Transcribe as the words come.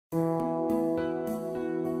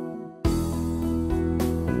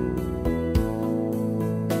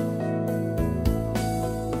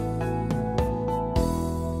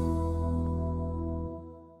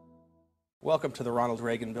Welcome to the Ronald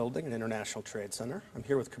Reagan Building and International Trade Center. I'm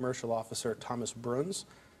here with Commercial Officer Thomas Bruns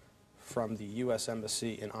from the U.S.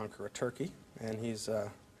 Embassy in Ankara, Turkey, and he's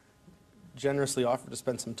generously offered to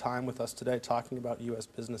spend some time with us today talking about U.S.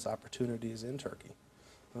 business opportunities in Turkey.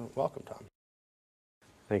 Welcome, Tom.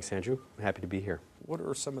 Thanks, Andrew. I'm happy to be here. What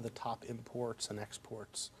are some of the top imports and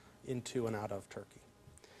exports into and out of Turkey?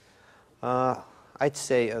 I'd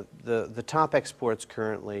say the top exports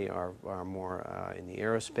currently are more in the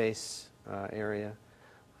aerospace area,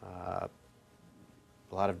 a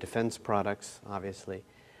lot of defense products, obviously.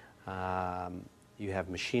 You have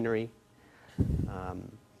machinery,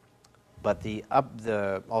 but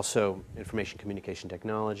also information communication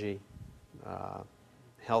technology,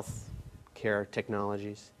 health care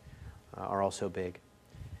technologies are also big.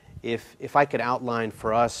 If I could outline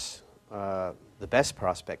for us the best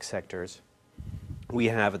prospect sectors, we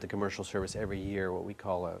have at the Commercial Service every year what we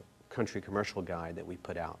call a country commercial guide that we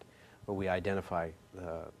put out, where we identify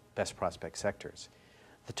the best prospect sectors.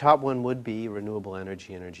 The top one would be renewable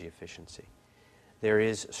energy, energy efficiency. There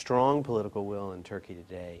is strong political will in Turkey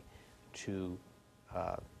today to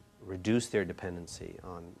reduce their dependency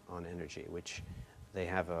on energy, which they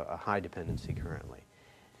have a high dependency currently.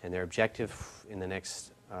 And their objective in the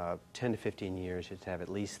next 10 to 15 years is to have at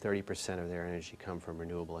least 30% of their energy come from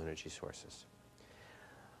renewable energy sources.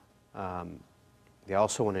 They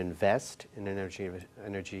also want to invest in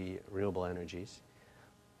renewable energies.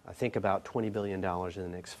 I think about $20 billion in the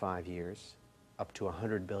next 5 years, up to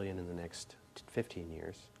 $100 billion in the next 15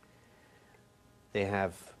 years. They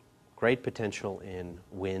have great potential in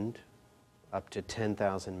wind, up to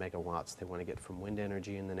 10,000 megawatts they want to get from wind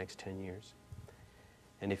energy in the next 10 years.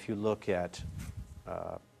 And if you look at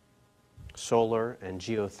solar and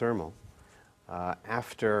geothermal,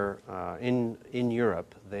 in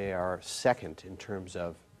Europe, they are second in terms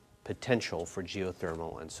of potential for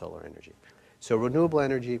geothermal and solar energy. So renewable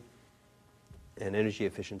energy and energy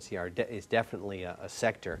efficiency is definitely a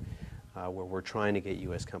sector where we're trying to get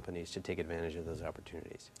U.S. companies to take advantage of those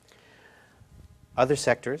opportunities. Other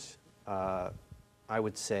sectors, I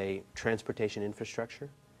would say transportation infrastructure,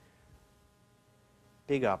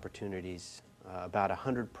 big opportunities. About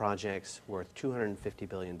 100 projects worth $250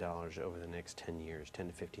 billion over the next 10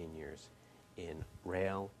 to 15 years in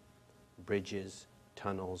rail, bridges,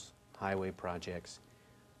 tunnels, highway projects,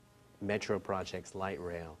 metro projects, light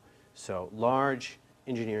rail. So large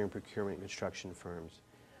engineering, procurement, construction firms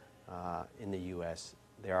in the U.S.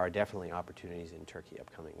 There are definitely opportunities in Turkey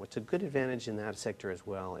upcoming. What's a good advantage in that sector as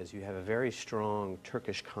well is you have a very strong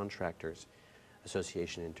Turkish Contractors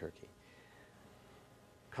Association in Turkey.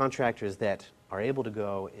 Contractors that are able to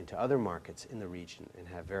go into other markets in the region and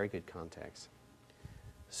have very good contacts.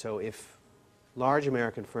 So if large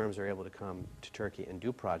American firms are able to come to Turkey and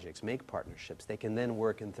do projects, make partnerships, they can then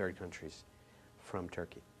work in third countries from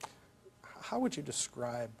Turkey. How would you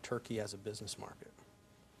describe Turkey as a business market?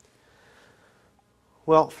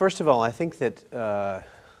 Well, first of all, I think that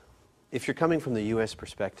if you're coming from the U.S.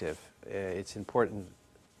 perspective, it's important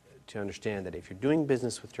to understand that if you're doing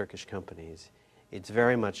business with Turkish companies, it's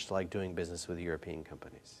very much like doing business with European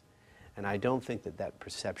companies. And I don't think that that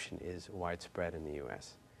perception is widespread in the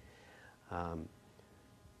U.S.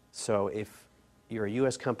 So if you're a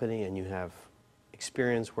U.S. company and you have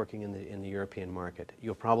experience working in the European market,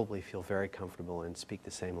 you'll probably feel very comfortable and speak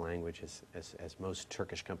the same language as most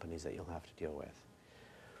Turkish companies that you'll have to deal with.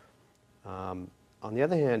 On the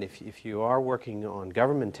other hand, if you are working on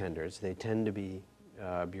government tenders, they tend to be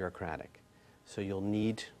bureaucratic. So you'll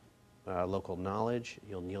need local knowledge,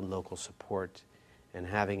 you'll need local support, and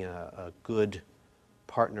having a good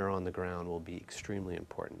partner on the ground will be extremely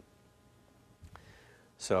important.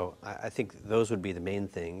 So I think those would be the main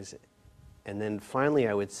things. And then finally,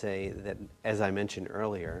 I would say that, as I mentioned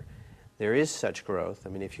earlier, there is such growth. I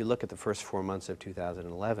mean, if you look at the first 4 months of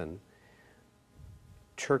 2011,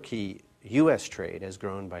 U.S. trade has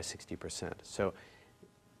grown by 60%. So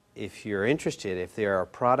if you're interested, if there are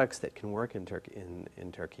products that can work in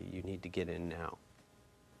Turkey, you need to get in now.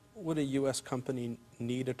 Would a U.S. company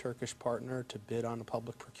need a Turkish partner to bid on a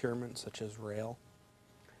public procurement such as rail?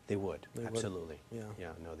 They would, absolutely. Yeah.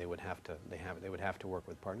 Yeah, no, they would have to. They would have to work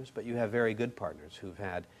with partners. But you have very good partners who've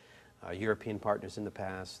had European partners in the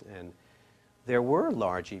past, and there were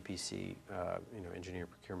large EPC, engineer,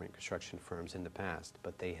 procurement, construction firms in the past,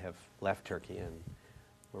 but they have left Turkey, and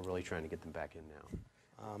we're really trying to get them back in now.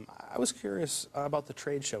 I was curious about the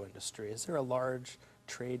trade show industry. Is there a large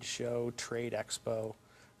trade show, trade expo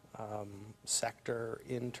sector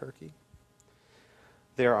in Turkey?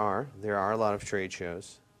 There are a lot of trade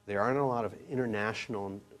shows. There aren't a lot of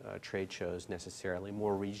international trade shows necessarily,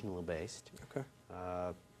 more regional based. Okay.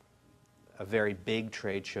 A very big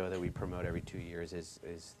trade show that we promote every 2 years is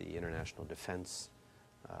the International Defense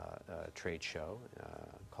Trade Show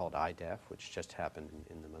called IDEF, which just happened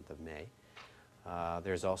in the month of May.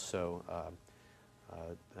 There's also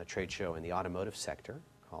a trade show in the automotive sector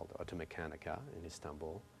called Automechanika in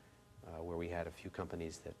Istanbul, where we had a few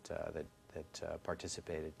companies that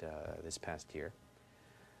participated this past year.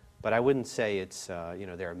 But I wouldn't say it's, you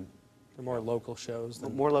know, there are more local shows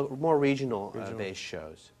than more regional based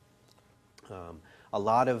shows. A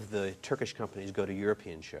lot of the Turkish companies go to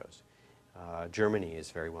European shows. Germany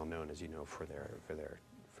is very well known, as you know, for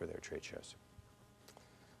their trade shows.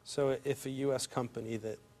 So if a U.S. company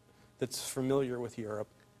that's familiar with Europe,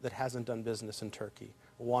 that hasn't done business in Turkey,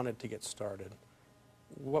 wanted to get started,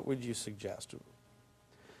 what would you suggest?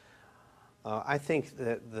 I think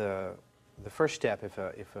that the first step,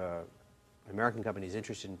 if an American company is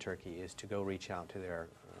interested in Turkey, is to go reach out to their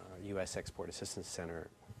U.S. Export Assistance Center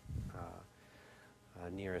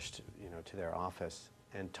nearest, you know, to their office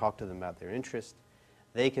and talk to them about their interest.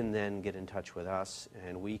 They can then get in touch with us,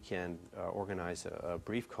 and we can organize a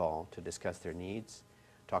brief call to discuss their needs,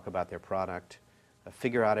 talk about their product,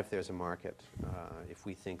 figure out if there's a market, if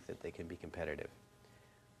we think that they can be competitive.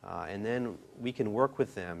 And then we can work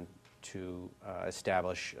with them to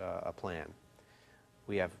establish a plan.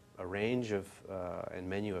 We have a range of and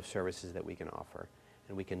menu of services that we can offer,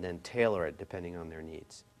 and we can then tailor it depending on their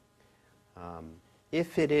needs.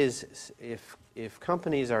 If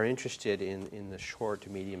companies are interested in the short to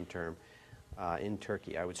medium term in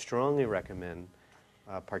Turkey, I would strongly recommend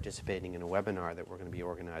participating in a webinar that we're going to be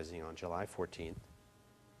organizing on July 14th,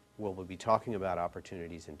 where we'll be talking about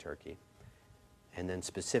opportunities in Turkey, and then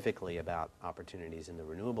specifically about opportunities in the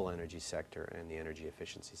renewable energy sector and the energy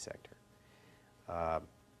efficiency sector.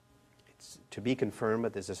 It's to be confirmed,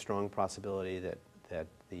 but there's a strong possibility that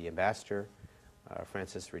the ambassador,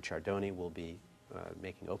 Francis Ricciardoni, will be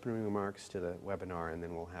making opening remarks to the webinar, and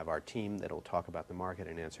then we'll have our team that will talk about the market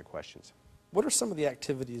and answer questions. What are some of the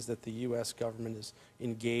activities that the U.S. government is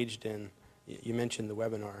engaged in? You mentioned the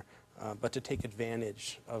webinar, but to take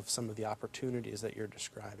advantage of some of the opportunities that you're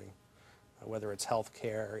describing, whether it's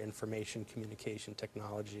healthcare, information, communication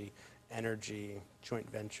technology, energy, joint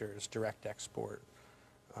ventures, direct export.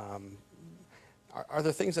 Are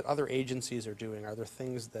there things that other agencies are doing? Are there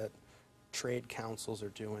things that trade councils are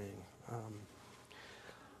doing?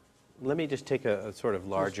 Let me just take a sort of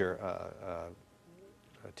larger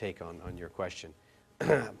take on your question.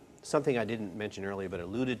 Something I didn't mention earlier but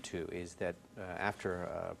alluded to is that after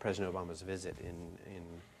President Obama's visit in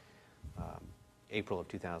April of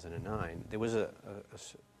 2009, there was a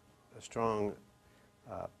strong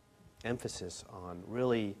emphasis on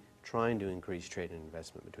really trying to increase trade and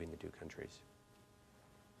investment between the two countries.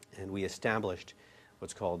 And we established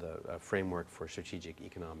what's called a framework for strategic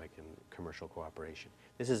economic and commercial cooperation.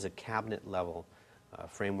 This is a cabinet-level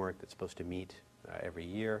framework that's supposed to meet every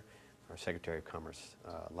year. Our Secretary of Commerce,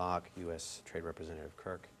 Locke, U.S. Trade Representative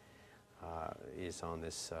Kirk, is on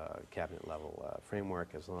this cabinet-level framework,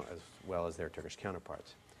 as well as their Turkish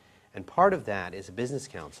counterparts. And part of that is a business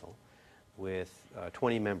council with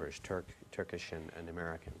 20 members, Turkish and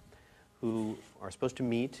American, who are supposed to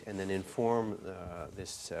meet and then inform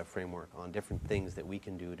this framework on different things that we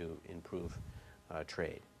can do to improve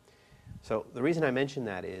trade. So the reason I mention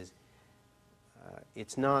that is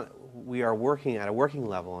it's not, we are working at a working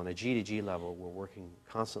level, on a G2G level, we're working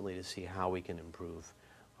constantly to see how we can improve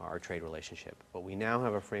our trade relationship. But we now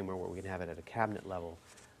have a framework where we can have it at a cabinet level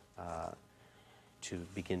to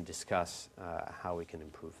begin to discuss how we can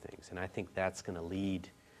improve things. And I think that's going to lead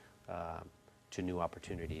to new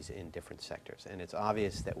opportunities in different sectors. And it's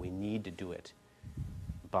obvious that we need to do it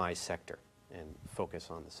by sector and focus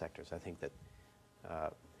on the sectors. I think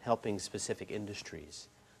that helping specific industries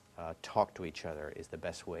talk to each other is the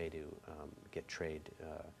best way to get trade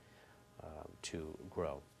to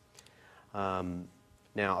grow.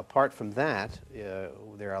 Now, apart from that,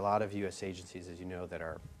 there are a lot of U.S. agencies, as you know, that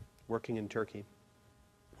are working in Turkey.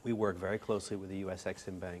 We work very closely with the U.S.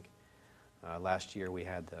 Exim Bank. Last year, we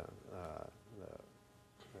had the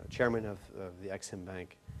chairman of the Exim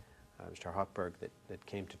Bank, Mr. Hochberg, that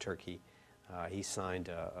came to Turkey. He signed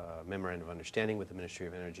a memorandum of understanding with the Minister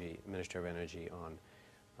of Energy on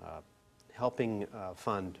helping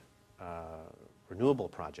fund renewable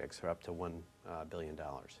projects for up to $1 billion.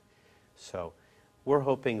 So we're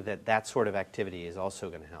hoping that that sort of activity is also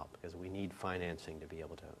going to help, because we need financing to be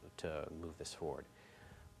able to move this forward.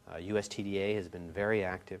 USTDA has been very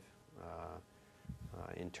active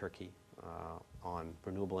in Turkey on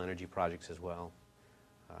renewable energy projects as well,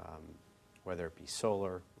 whether it be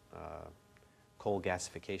solar, coal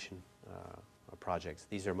gasification projects.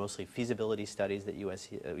 These are mostly feasibility studies that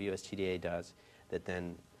USTDA does that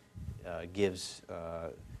then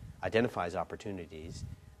identifies opportunities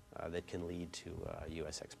that can lead to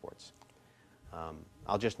U.S. exports.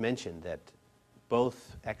 I'll just mention that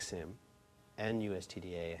both EXIM and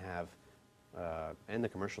USTDA have, and the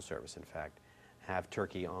Commercial Service in fact, have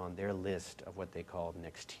Turkey on their list of what they call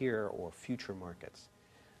next tier or future markets.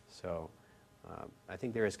 So I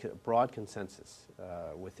think there is broad consensus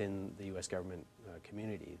within the U.S. government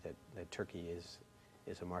community that Turkey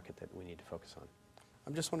is a market that we need to focus on.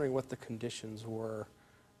 I'm just wondering what the conditions were,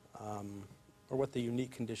 or what the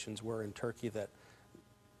unique conditions were in Turkey that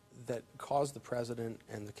caused the President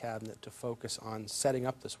and the Cabinet to focus on setting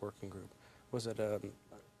up this working group. Was it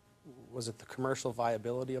the commercial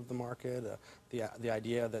viability of the market, the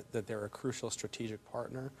idea that they're a crucial strategic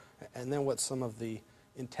partner, and then what some of the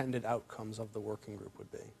intended outcomes of the working group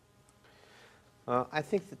would be? I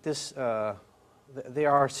think that this,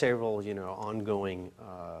 there are several, ongoing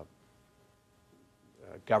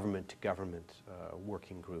government-to-government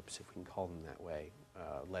working groups, if we can call them that way,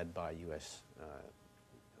 led by U.S.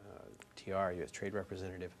 TR, U.S. Trade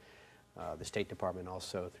Representative, the State Department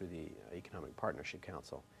also through the Economic Partnership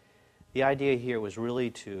Council. The idea here was really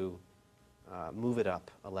to move it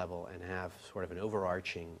up a level and have sort of an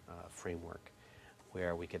overarching framework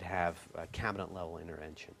where we could have cabinet-level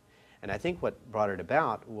intervention. And I think what brought it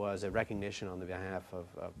about was a recognition on the behalf of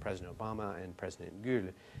President Obama and President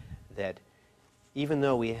Gül that even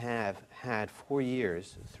though we have had 4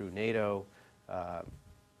 years through NATO, a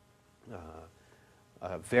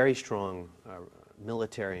very strong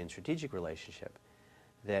military and strategic relationship,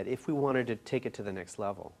 that if we wanted to take it to the next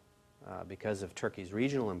level, because of Turkey's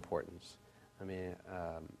regional importance, I mean,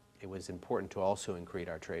 it was important to also increase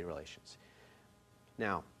our trade relations.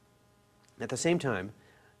 Now, at the same time,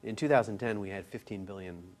 in 2010 we had $15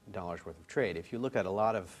 billion worth of trade. If you look at a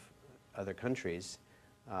lot of other countries,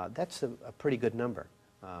 that's a pretty good number.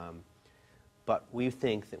 But we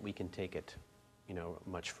think that we can take it,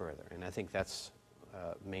 much further. And I think that's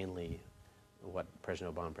mainly what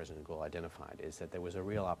President Obama and President Gül identified, is that there was a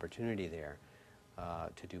real opportunity there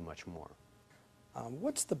to do much more.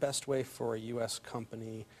 What's the best way for a U.S.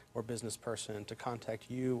 company or business person to contact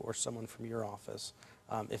you or someone from your office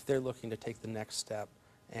if they're looking to take the next step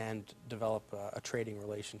and develop a trading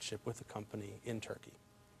relationship with a company in Turkey?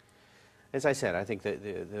 As I said, I think that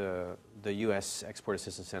the U.S. Export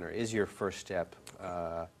Assistance Center is your first step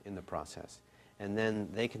in the process. And then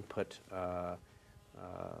they can put the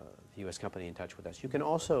U.S. company in touch with us. You can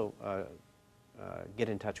also get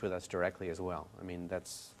in touch with us directly as well. I mean,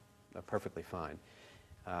 that's perfectly fine.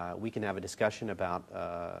 We can have a discussion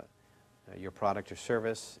about your product or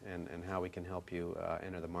service and how we can help you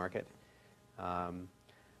enter the market.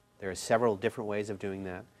 There are several different ways of doing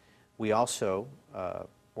that. We also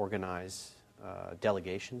organize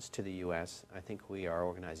delegations to the U.S. I think we are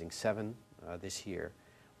organizing 7 this year.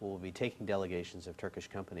 We'll be taking delegations of Turkish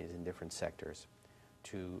companies in different sectors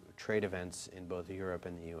to trade events in both Europe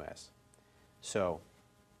and the U.S. So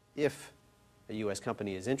if a U.S.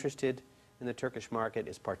 company is interested in the Turkish market,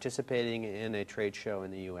 is participating in a trade show in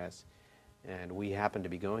the U.S., and we happen to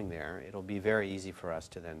be going there, it'll be very easy for us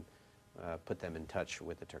to then put them in touch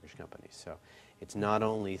with the Turkish companies. So it's not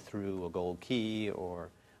only through a gold key or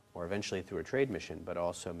eventually through a trade mission, but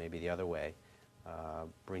also maybe the other way,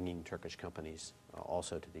 bringing Turkish companies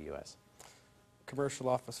also to the U.S. Commercial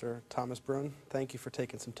Officer Thomas Bruns, thank you for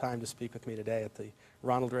taking some time to speak with me today at the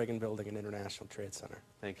Ronald Reagan Building and International Trade Center.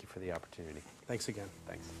 Thank you for the opportunity. Thanks again.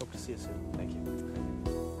 Thanks. Hope to see you soon. Thank you.